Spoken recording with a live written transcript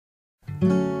I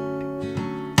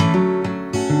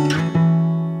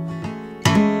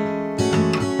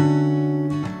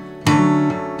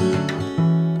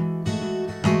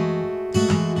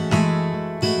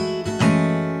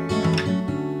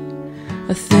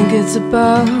think it's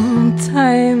about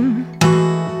time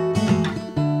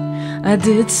I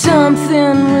did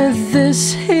something with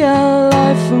this here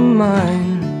life of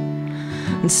mine,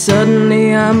 and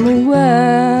suddenly I'm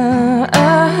aware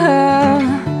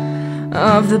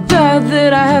of the bed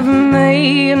that I have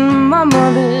made. And my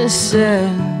mother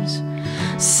says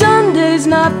Sunday's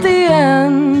not the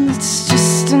end, it's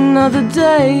just another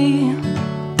day.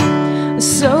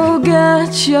 So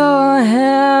get your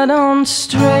head on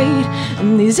straight,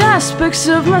 and these aspects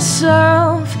of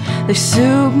myself, they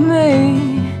suit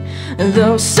me. And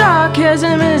though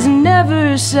sarcasm is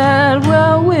never said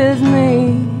well with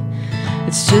me,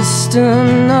 it's just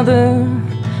another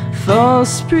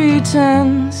false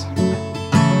pretense,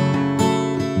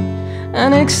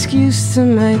 an excuse to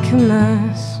make a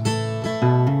mess.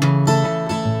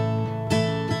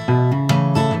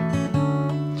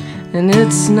 And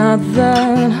it's not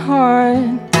that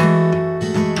hard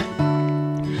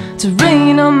to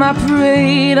rain on my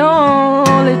parade.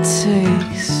 All it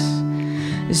takes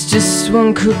is just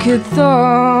one crooked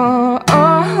thought,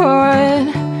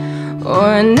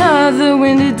 or another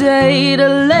windy day to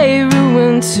lay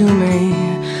ruin to me.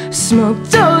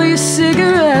 Smoked all your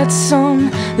cigarettes on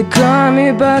the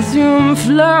grimy bathroom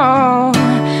floor.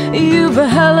 You've a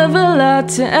hell of a lot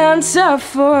to answer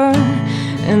for,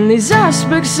 and these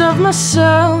aspects of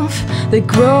myself, they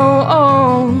grow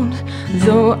old.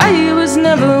 Though I was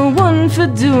never one for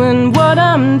doing what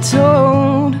I'm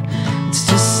told, it's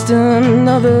just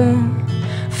another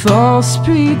false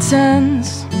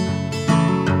pretense,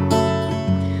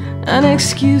 an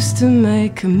excuse to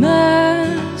make a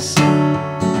mess.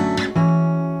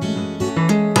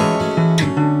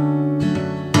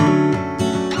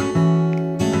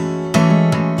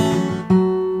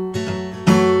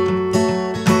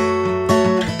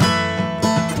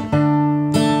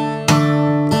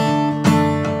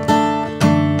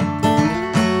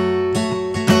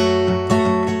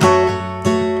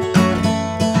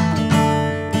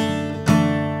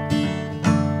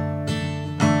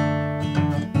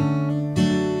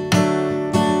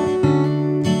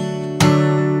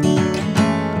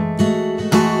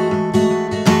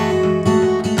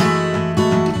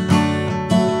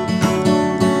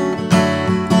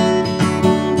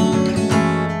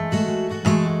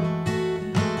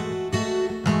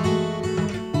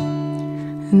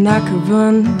 And I could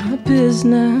run a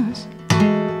business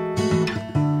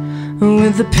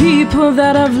with the people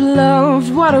that I've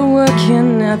loved. What a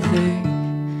working ethic,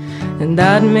 and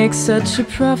I'd make such a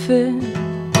profit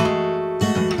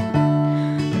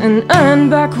and earn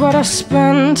back what I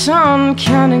spent on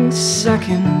counting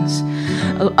seconds.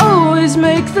 I'll always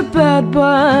make the bed,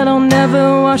 but I'll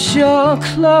never wash your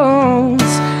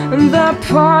clothes, and that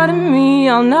part of me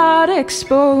I'll not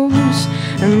expose.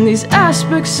 And these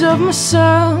aspects of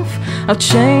myself, I'll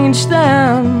change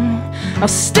them. I'll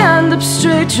stand up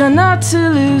straight, try not to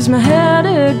lose my head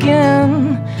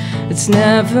again. It's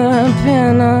never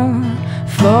been a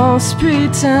false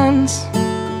pretense,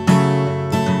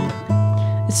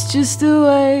 it's just a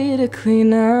way to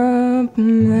clean up a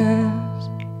mess.